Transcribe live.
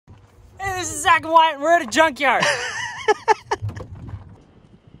this is Zack Wyatt, and we're at a junkyard.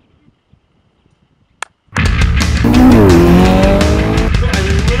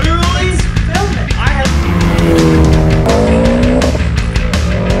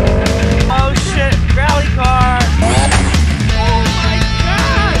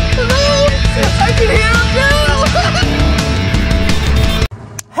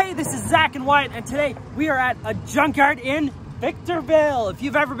 Zack and Wyatt, and today we are at a junkyard in Victorville. If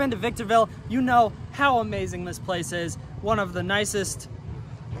you've ever been to Victorville, you know how amazing this place is. One of the nicest.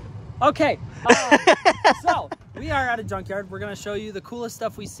 Okay, so we are at a junkyard. We're gonna show you the coolest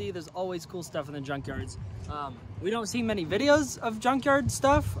stuff we see. There's always cool stuff in the junkyards. We don't see many videos of junkyard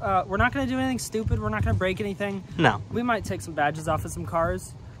stuff. We're not gonna do anything stupid. We're not gonna break anything. No. We might take some badges off of some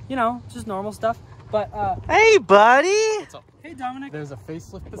cars. You know, just normal stuff. But hey, buddy. What's up? Hey, Dominic. There's a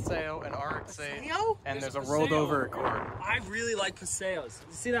facelift Paseo, an RX-8, and there's a Paseo. rolled over Accord. I really like Paseos.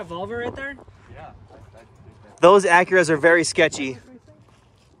 You see that Volvo right there? Yeah. Those Acuras are very sketchy.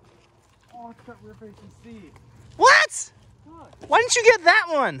 Oh, it's got rear facing seat. What? Why didn't you get that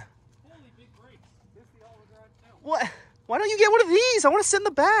one? Holy big brakes. This is the all-wheel drive too. What? Why don't you get one of these? I want to sit in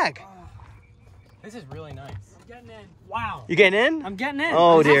the back. This is really nice. I'm getting in. Wow. You getting in? I'm getting in.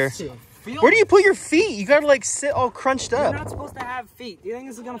 Oh, dear. Where do you put your feet? You gotta like sit all crunched up. You're not supposed to have feet. Do you think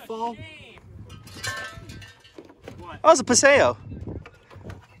this is gonna fall? What? Oh, it's a Paseo.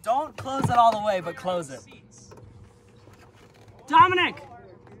 Don't close it all the way, but close it. Dominic!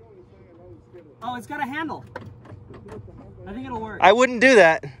 Oh, it's got a handle. I think it'll work. I wouldn't do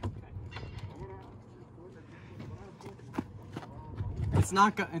that. It's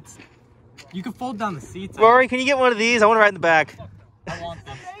not good. It's. You can fold down the seats. Rory, can you get one of these? I want to ride in the back. I want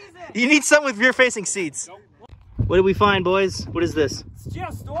this. You need something with rear-facing seats. What did we find, boys? What is this? It's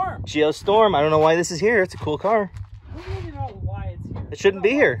Geostorm. Geostorm. I don't know why this is here. It's a cool car. We don't even know why it's here. It shouldn't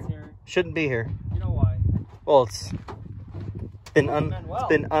be here. Shouldn't be here. You know why? Well, it's been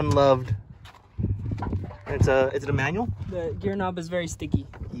unloved. Is it a manual? The gear knob is very sticky.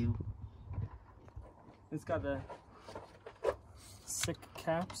 It's got the sick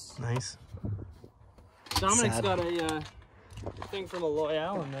caps. Nice. Dominic's got a thing from a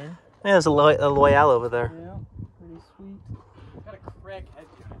Loyale in there. Yeah, there's a Loyale over there. Yeah, pretty sweet. Got a Craig head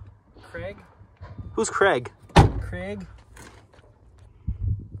unit. Craig? Who's Craig? Craig.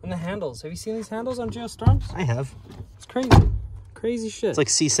 And the handles. Have you seen these handles on Geostorms? I have. It's crazy. Crazy shit. It's like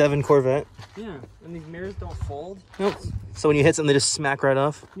C7 Corvette. Yeah, and these mirrors don't fold. Nope. So when you hit something, they just smack right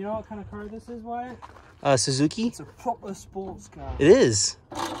off. You know what kind of car this is, Wyatt? Suzuki? It's a proper sports car. It is.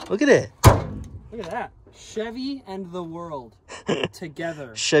 Look at it. Look at that. Chevy and the world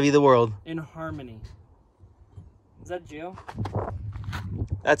together. Chevy the world. In harmony. Is that Geo?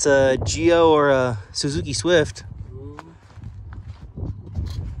 That's a Geo or a Suzuki Swift. Ooh.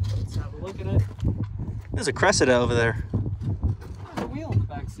 Let's have a look at it. There's a Cressida over there. There's a wheel in the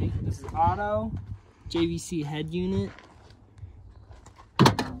back seat. This is auto. JVC head unit.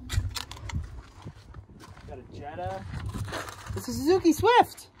 Got a Jetta. It's a Suzuki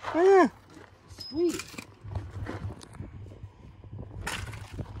Swift. Yeah. Sweet.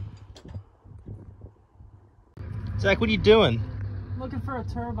 Zach, what are you doing? Looking for a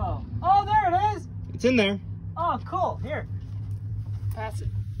turbo. Oh, there it is. It's in there. Oh, cool. Here. Pass it.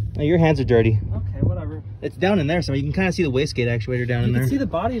 Oh, your hands are dirty. Okay, whatever. It's down in there, so you can kind of see the wastegate actuator down in there. You can see the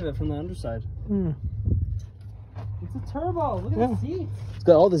body of it from the underside. Hmm. It's a turbo. Look at the seats. It's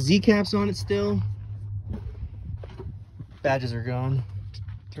got all the Z caps on it still. Badges are gone.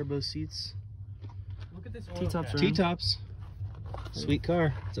 Turbo seats. Look at this oil T-tops. cap. T-tops. Sweet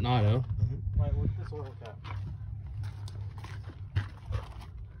car. It's an auto. Wait, look at this oil cap.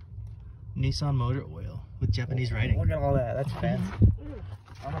 Nissan motor oil with Japanese writing. Look at all that. That's fancy.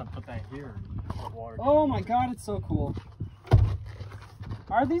 I'm gonna put that here. Oh my god, it's so cool.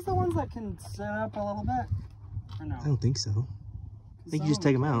 Are these the ones that can set up a little bit? Or no? I don't think so. I think you just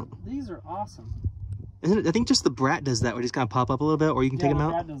take them out. These are awesome. Isn't it? I think just the Brat does that, where you just kind of pop up a little bit, or you can take them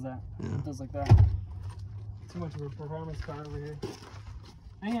out. Yeah, does that. Yeah. It does like that. Too much of a performance car over here.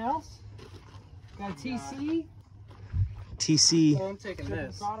 Anything else? Got a TC. TC. Oh, I'm taking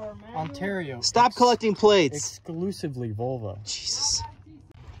this. Ontario. Stop collecting plates. Exclusively Volvo. Jesus.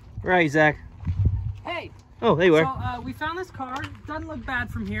 Right, Zach. Hey. Oh, there you are. So we found this car. Doesn't look bad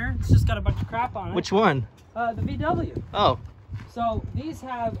from here. It's just got a bunch of crap on it. Which one? The VW. Oh. So these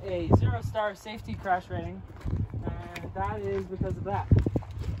have a 0-star safety crash rating, and that is because of that.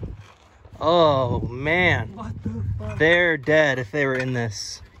 Oh man. What the fuck? They're dead if they were in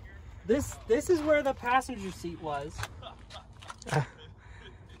this. This is where the passenger seat was.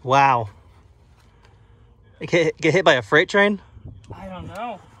 Wow. Get hit by a freight train? I don't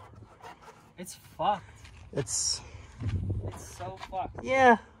know. It's fucked. It's so fucked.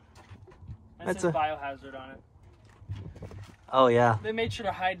 yeah. That's a biohazard on it. Oh yeah. They made sure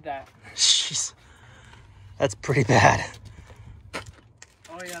to hide that. Jeez. That's pretty bad.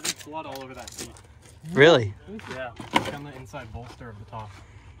 Oh yeah, there's blood all over that seat. Really? Yeah, like on the inside bolster of the top.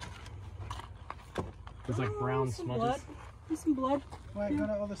 There's like brown smudges. There's some blood. Wait, go to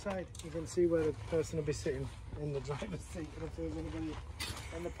the other side. You can see where the person will be sitting in the driver's seat. And if there's anybody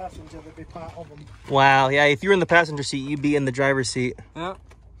in the passenger, they'd be part of them. Wow. Yeah. If you're in the passenger seat, you'd be in the driver's seat. Yeah.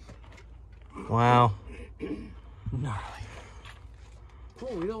 Wow. Gnarly.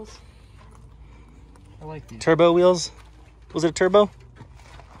 Cool wheels. I like these. Turbo wheels. Was it a turbo?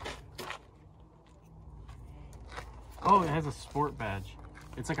 Oh, it has a sport badge.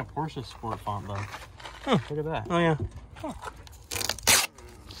 It's like a Porsche sport font though. Huh. Look at that. Oh yeah. Huh.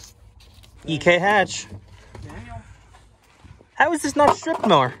 EK hatch. Daniel. How is this not stripped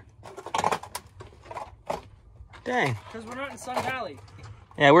more? Dang. Because we're not in Sun Valley.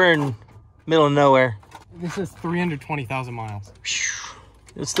 Yeah, we're in middle of nowhere. This is 320,000 miles.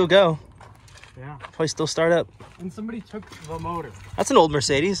 It'll still go. Yeah. Probably still start up. And somebody took the motor. That's an old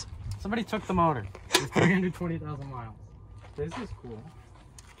Mercedes. Somebody took the motor. It's 320,000 miles. This is cool.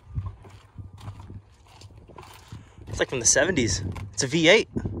 It's like from the 70s. It's a V8.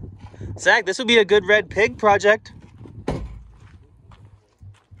 Zach, this would be a good red pig project.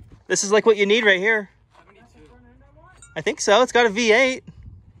 This is like what you need right here. 72. I think so. It's got a V8.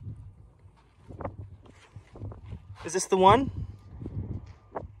 Is this the one?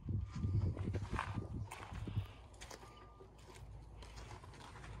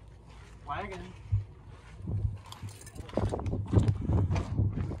 Wagon.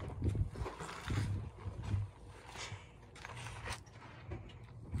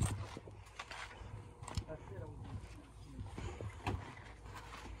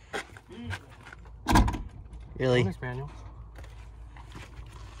 Really? Owner's manual.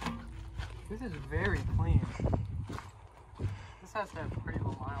 This is very clean. This has to have pretty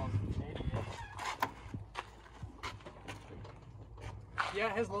low miles. 88.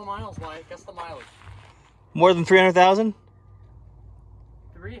 Yeah, it has low miles, Wyatt. Guess the mileage. More than 300,000?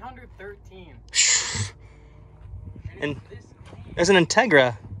 313. And there's an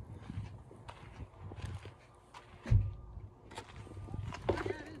Integra.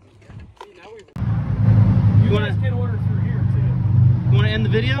 You guys can order through here too. You want to end the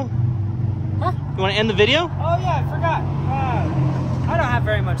video? Huh? You want to end the video? Oh yeah, I forgot. I don't have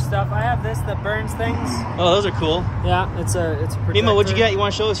very much stuff. I have this that burns things. Oh, those are cool. Yeah, it's a protector. Nemo, what'd you get? You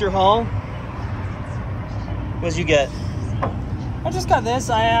want to show us your haul? What'd you get? I just got this.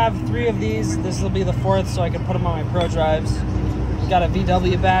 I have 3 of these. This will be the 4th, so I can put them on my pro drives. Got a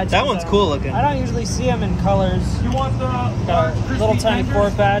VW badge. That one's cool looking. I don't usually see them in colors. You want the Got a little tiny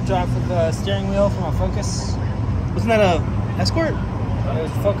Ford badge off of the steering wheel from a Focus. Wasn't that a Escort? It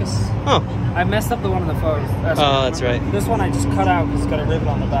was a Focus. Oh. I messed up the one in the Focus. Oh, that's right. This one I just cut out because it's got a rivet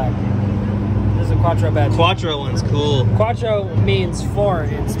on the back. This is a Quattro badge. Quattro one's cool. Quattro means 4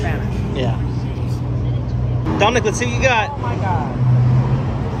 in Spanish. Yeah. Dominic, let's see what you got. Oh my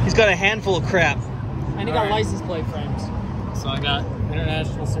god. He's got a handful of crap. And he got license plate frames. So I got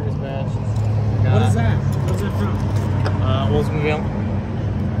International Series badge. What is that? What's it from? Oldsmobile.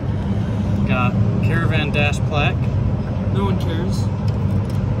 Got Caravan Dash plaque. No one cares.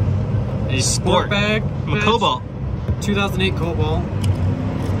 A sport bag. I'm a Cobalt. 2008 Cobalt.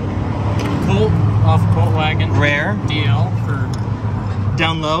 Colt off Colt wagon. Rare. DL for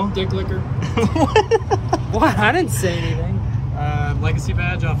Down low. dick liquor. What? I didn't say anything. Legacy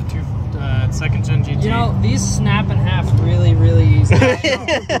badge off of 2nd gen GT. You know, these snap in half really, really easy.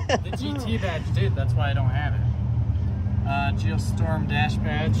 The GT badge did, that's why I don't have it. Geostorm dash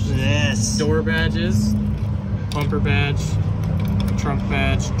badge. Yes. Door badges. Bumper badge. Trunk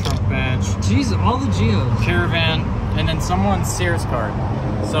badge. Jeez, all the Geos. Caravan. And then someone's Sears card.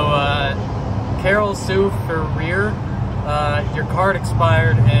 So, Carol Sue for rear. Your card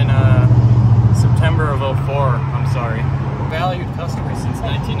expired in September of 04. I'm sorry. Valued customer since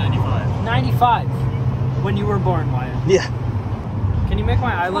 1995. 95. When you were born, Wyatt. Yeah. Can you make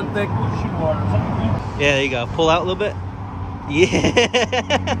my eye look big? Yeah, there you go. Pull out a little bit.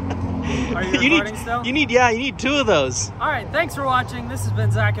 Yeah. Are you recording still? You need 2 of those. Alright, thanks for watching. This has been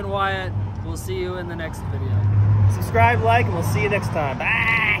Zach and Wyatt. We'll see you in the next video. Subscribe, like, and we'll see you next time. Bye.